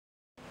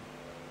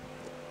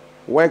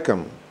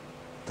Welcome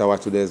to our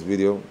today's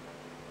video.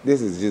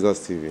 This is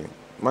Jesus TV.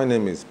 My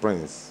name is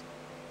Prince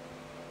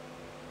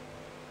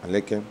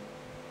Aleke,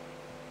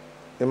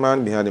 the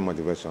man behind the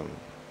motivation.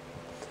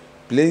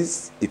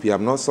 Please, if you have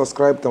not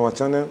subscribed to our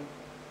channel,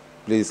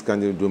 please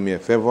can you do me a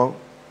favor?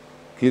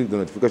 Click the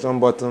notification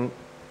button,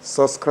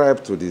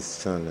 subscribe to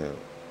this channel.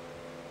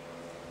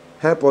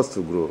 Help us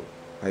to grow.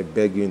 I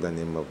beg you in the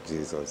name of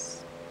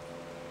Jesus.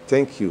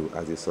 Thank you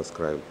as you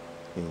subscribe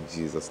in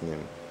Jesus'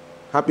 name.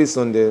 Happy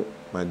Sunday,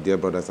 my dear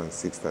brothers and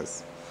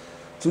sisters.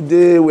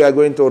 Today we are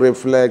going to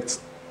reflect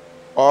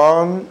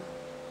on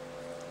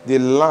the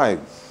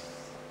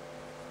life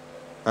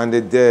and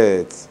the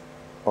death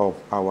of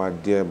our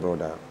dear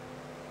brother,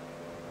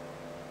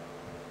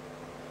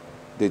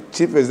 the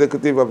Chief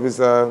Executive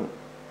Officer,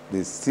 the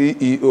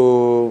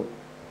CEO,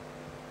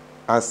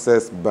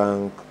 Access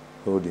Bank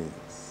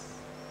Holdings,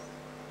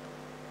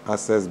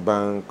 Access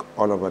Bank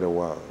all over the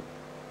world.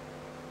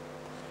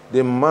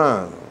 The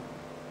man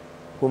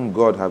whom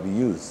God have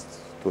used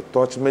to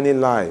touch many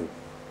lives.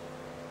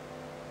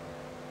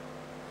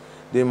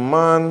 The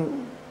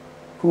man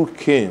who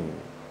came,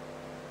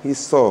 he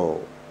saw,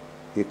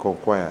 he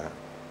conquered.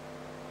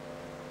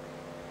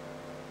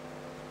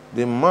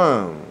 The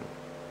man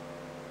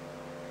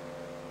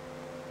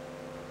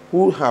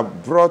who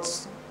have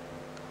brought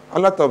a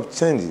lot of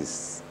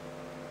changes.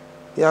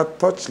 He has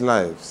touched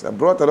lives,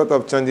 brought a lot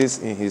of changes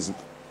in his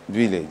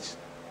village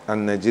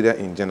and Nigeria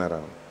in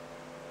general.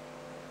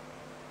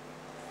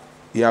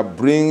 He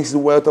brings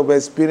wealth of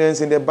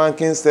experience in the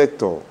banking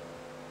sector.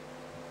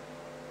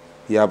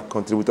 He has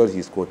contributed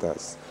his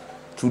quotas.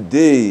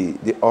 Today,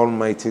 the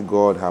Almighty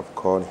God have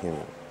called him.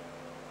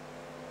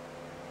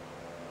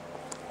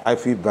 I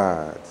feel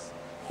bad,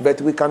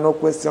 but we cannot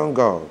question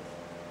God.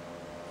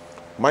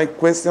 My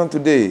question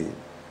today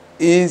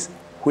is,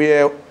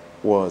 where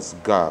was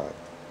God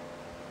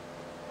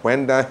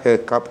when the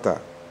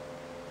helicopter,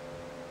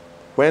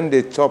 when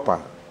the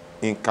chopper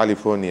in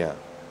California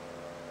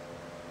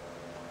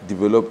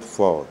developed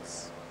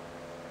faults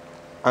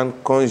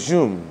and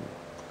consumed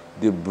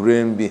the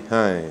brain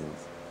behind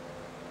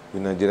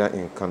the Nigerian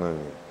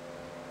economy?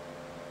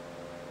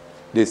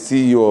 The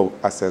CEO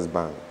of Access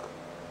Bank,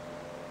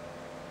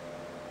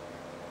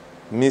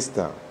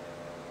 Mr.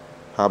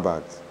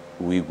 Herbert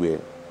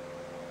Wigwe.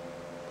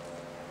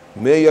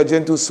 May your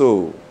gentle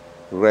soul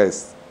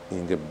rest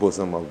in the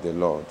bosom of the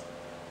Lord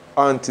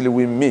until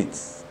we meet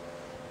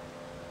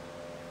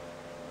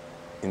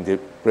in the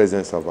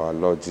presence of our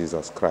Lord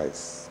Jesus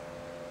Christ.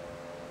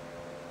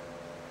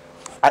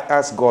 I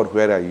ask God,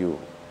 where are you?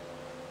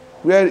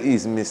 Where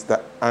is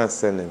Mr.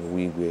 Anselm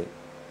Wigwe?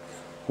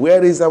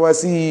 Where is our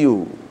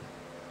CEO?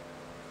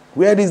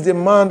 Where is the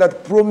man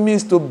that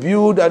promised to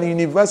build an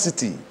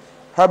university,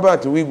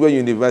 Herbert Wigwe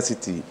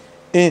University,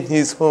 in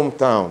his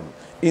hometown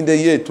in the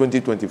year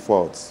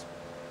 2024?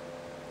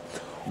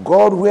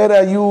 God, where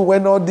are you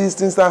when all these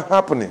things are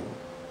happening?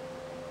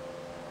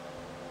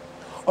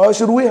 Or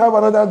should we have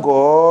another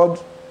God?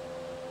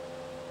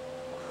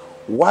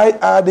 Why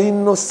are the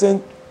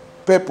innocent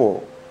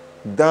people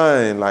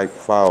dying like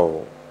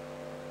fowl?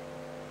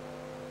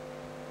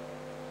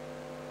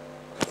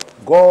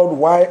 God,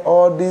 why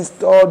all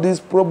this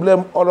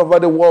problem all over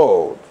the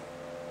world?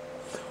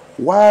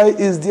 Why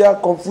is there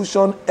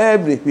confusion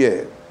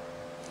everywhere?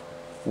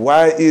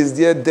 Why is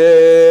there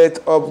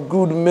death of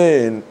good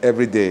men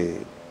every day?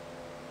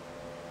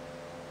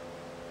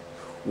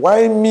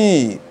 Why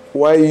me?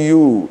 Why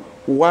you?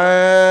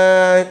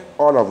 Why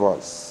all of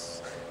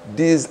us?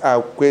 These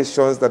are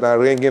questions that are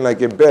ringing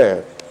like a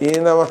bell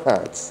in our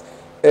hearts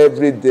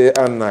every day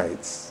and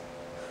night.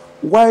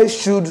 Why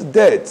should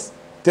death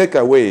take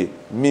away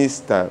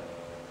Mr.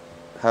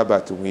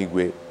 Herbert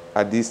Wigwe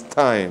at this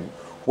time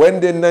when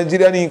the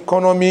Nigerian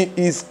economy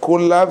is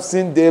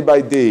collapsing day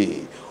by day,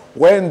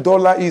 when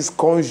dollar is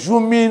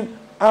consuming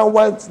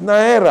our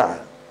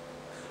naira,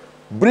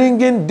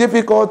 bringing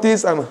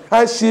difficulties and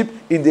hardship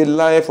in the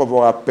life of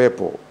our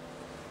people?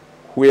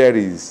 Where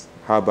is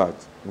Herbert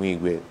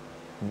Wigwe?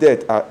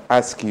 That I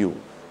ask you,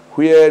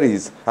 where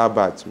is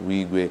Herbert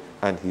Wigwe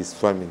and his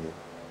family?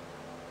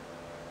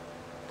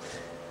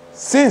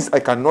 Since I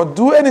cannot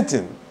do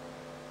anything,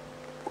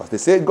 because they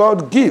say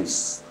God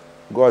gives,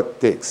 God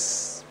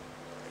takes.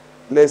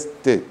 Let's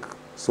take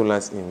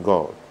solace in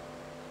God.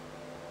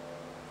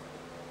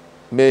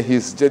 May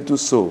his gentle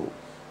soul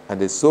and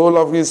the soul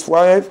of his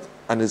wife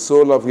and the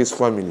soul of his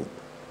family,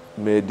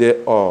 may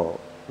they all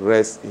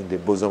rest in the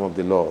bosom of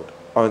the Lord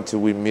until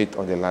we meet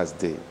on the last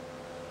day.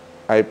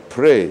 I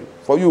pray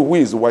for you who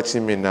is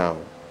watching me now.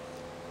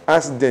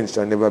 Accident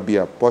shall never be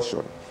a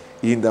portion.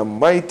 In the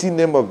mighty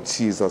name of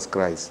Jesus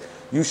Christ,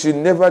 you should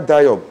never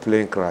die of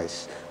plane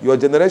crash. Your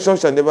generation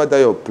shall never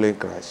die of plane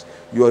crash.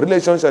 Your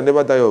relation shall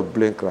never die of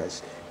plane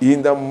crash.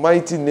 In the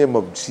mighty name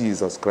of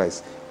Jesus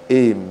Christ,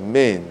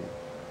 amen.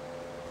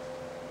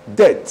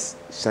 Death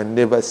shall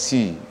never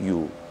see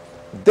you.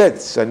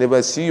 Death shall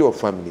never see your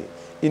family.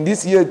 In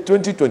this year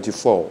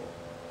 2024,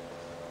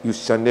 you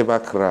shall never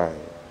cry.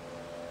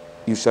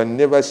 You shall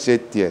never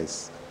shed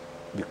tears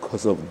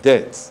because of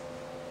death.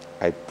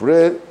 I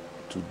pray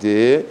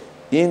today,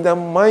 in the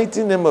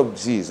mighty name of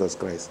Jesus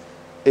Christ.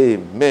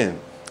 Amen.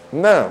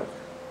 Now,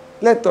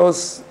 let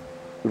us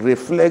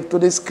reflect to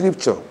the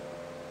scripture.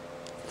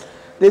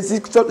 The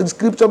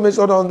scripture makes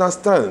us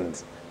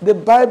understand. The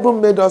Bible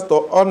made us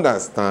to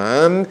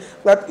understand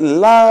that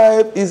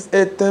life is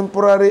a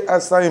temporary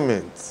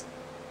assignment.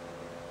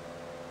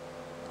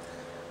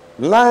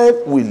 Life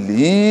we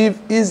live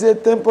is a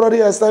temporary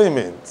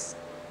assignment.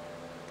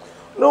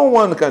 No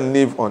one can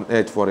live on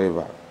earth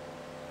forever.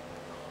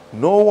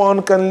 No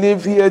one can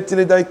live here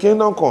till thy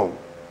kingdom come.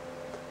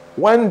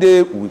 One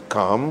day we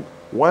come,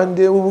 one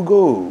day we will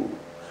go.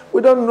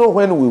 We don't know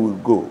when we will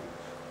go.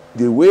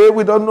 The way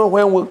we don't know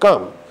when we'll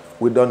come.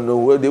 We don't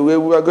know the way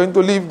we are going to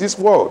leave this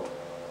world.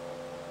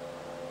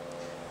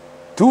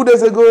 2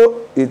 days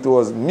ago, it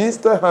was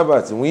Mr.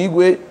 Herbert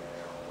Wigwe,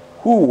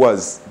 who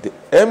was the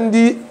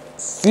MD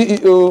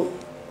CEO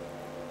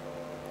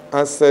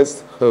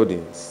Access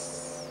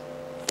Holdings,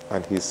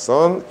 and his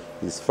son,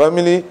 his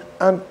family,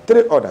 and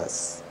 3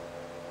 others.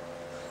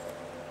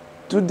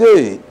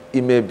 Today,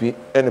 it may be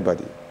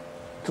anybody.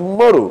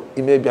 Tomorrow,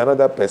 it may be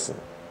another person.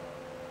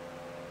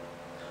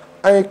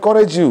 I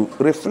encourage you,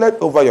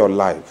 reflect over your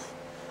life.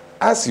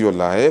 Ask your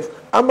life,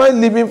 am I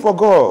living for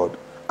God?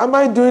 Am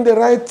I doing the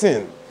right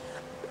thing?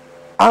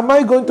 Am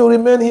I going to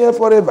remain here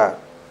forever?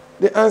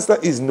 The answer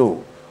is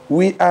no.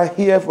 We are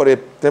here for a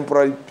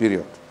temporary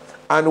period.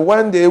 And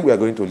one day we are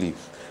going to leave.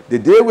 The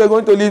day we are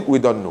going to leave, we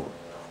don't know.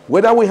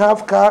 Whether we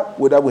have car,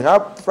 whether we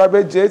have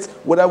private jets,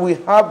 whether we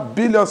have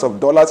billions of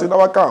dollars in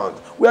our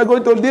account, we are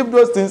going to leave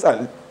those things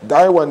and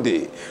die one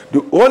day.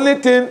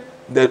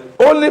 The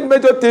only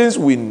major things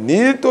we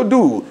need to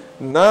do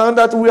now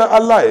that we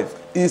are alive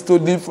is to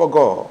live for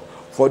God.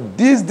 For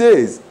these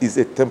days is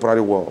a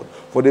temporary world.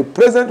 For the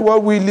present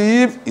world we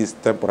live is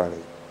temporary.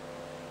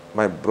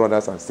 My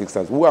brothers and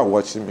sisters who are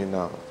watching me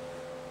now,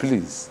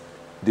 please,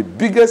 the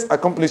biggest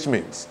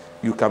accomplishment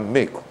you can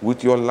make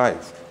with your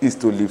life is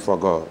to live for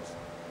God.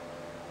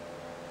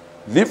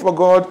 Live for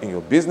God in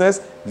your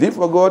business, live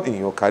for God in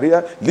your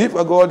career, live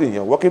for God in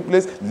your working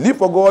place, live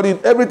for God in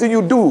everything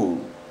you do.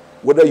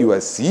 Whether you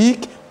are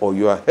sick or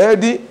you are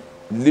healthy,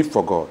 live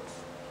for God.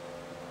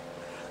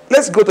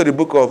 Let's go to the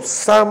book of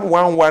Psalm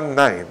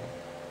 119.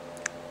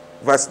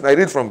 I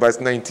read from verse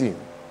 19.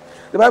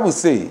 The Bible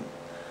says,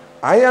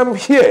 I am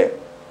here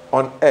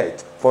on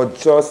earth for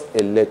just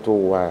a little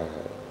while.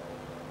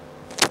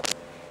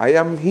 I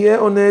am here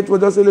on earth for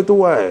just a little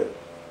while.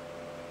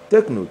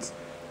 Take note.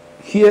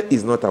 Here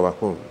is not our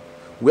home.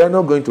 We are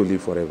not going to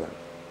live forever.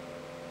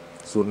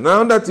 So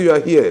now that you are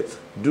here,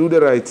 do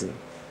the right thing.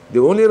 The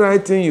only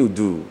right thing you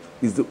do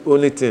is the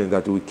only thing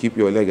that will keep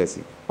your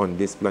legacy on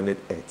this planet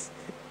Earth.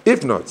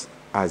 If not,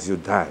 as you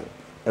die,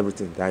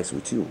 everything dies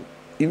with you,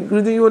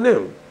 including your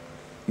name.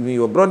 Even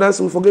your brothers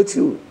will forget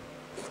you.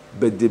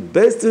 But the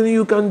best thing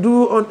you can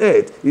do on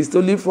earth is to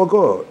live for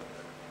God.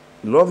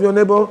 Love your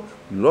neighbor,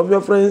 love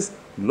your friends,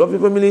 love your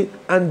family,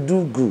 and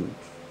do good.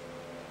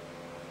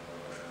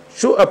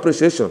 Show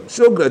appreciation,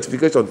 show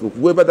gratification to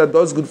whoever that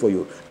does good for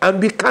you,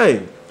 and be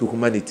kind to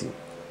humanity.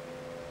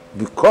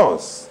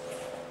 Because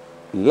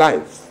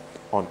life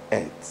on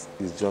earth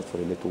is just for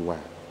a little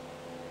while.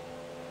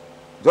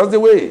 Just the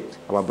way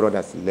our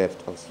brothers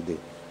left us today.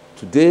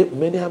 Today,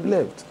 many have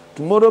left.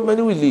 Tomorrow,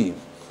 many will leave.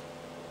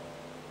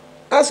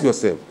 Ask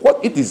yourself,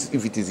 what it is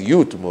if it is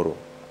you tomorrow?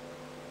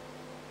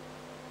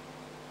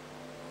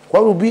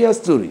 What will be your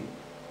story?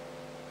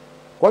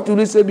 What will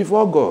you say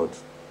before God?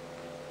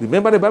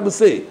 Remember the Bible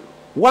says,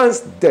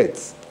 once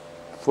death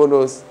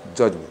follows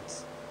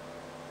judgment.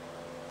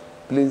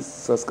 Please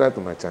subscribe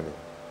to my channel.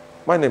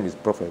 My name is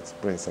Prophet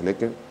Prince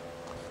Aleke,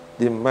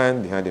 the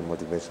man behind the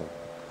motivation.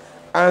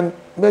 And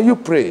may you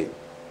pray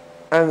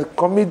and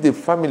commit the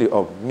family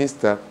of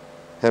Mr.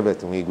 Herbert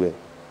Wigwe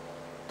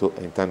to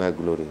eternal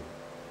glory.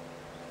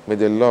 May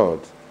the Lord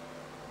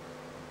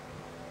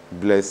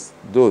bless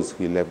those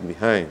he left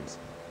behind.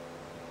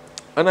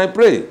 And I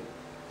pray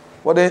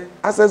for the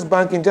Access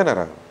Bank in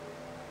general.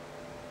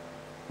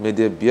 May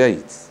they bear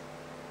it.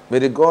 May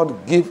the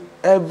God give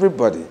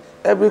everybody,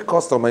 every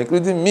customer,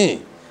 including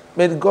me,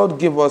 may God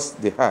give us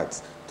the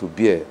heart to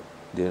bear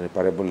the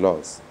irreparable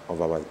loss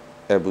of our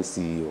able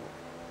CEO.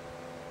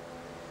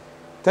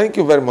 Thank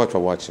you very much for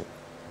watching.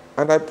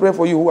 And I pray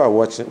for you who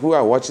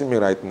are watching me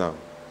right now.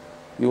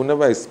 You will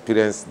never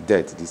experience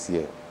death this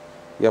year.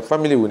 Your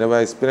family will never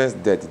experience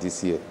death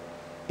this year.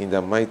 In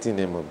the mighty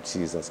name of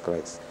Jesus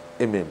Christ.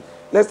 Amen.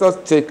 Let us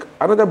take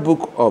another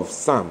book of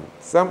Psalm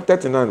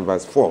 39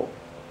 verse 4.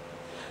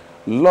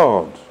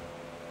 Lord,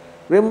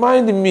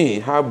 remind me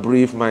how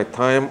brief my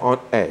time on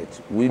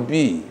earth will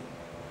be.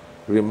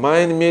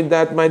 Remind me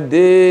that my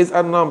days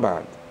are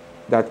numbered,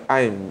 that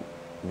I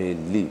may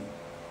live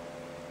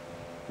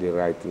the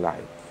right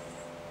life.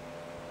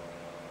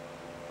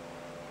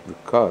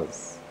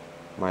 Because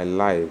my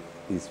life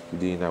is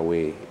fading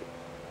away.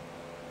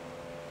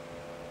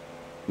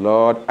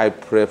 Lord, I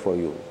pray for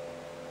you.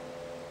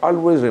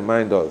 Always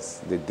remind us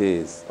the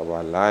days of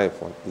our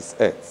life on this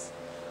earth.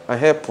 And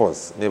help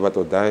us never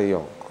to die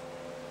young.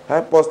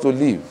 Help us to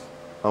live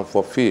and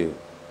fulfill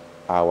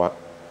our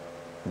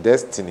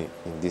destiny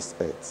in this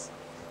earth.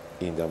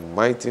 In the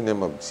mighty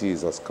name of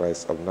Jesus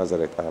Christ of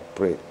Nazareth, I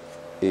pray.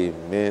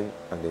 Amen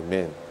and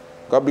amen.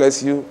 God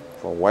bless you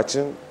for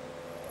watching.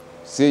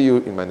 See you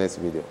in my next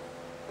video.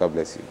 God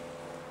bless you.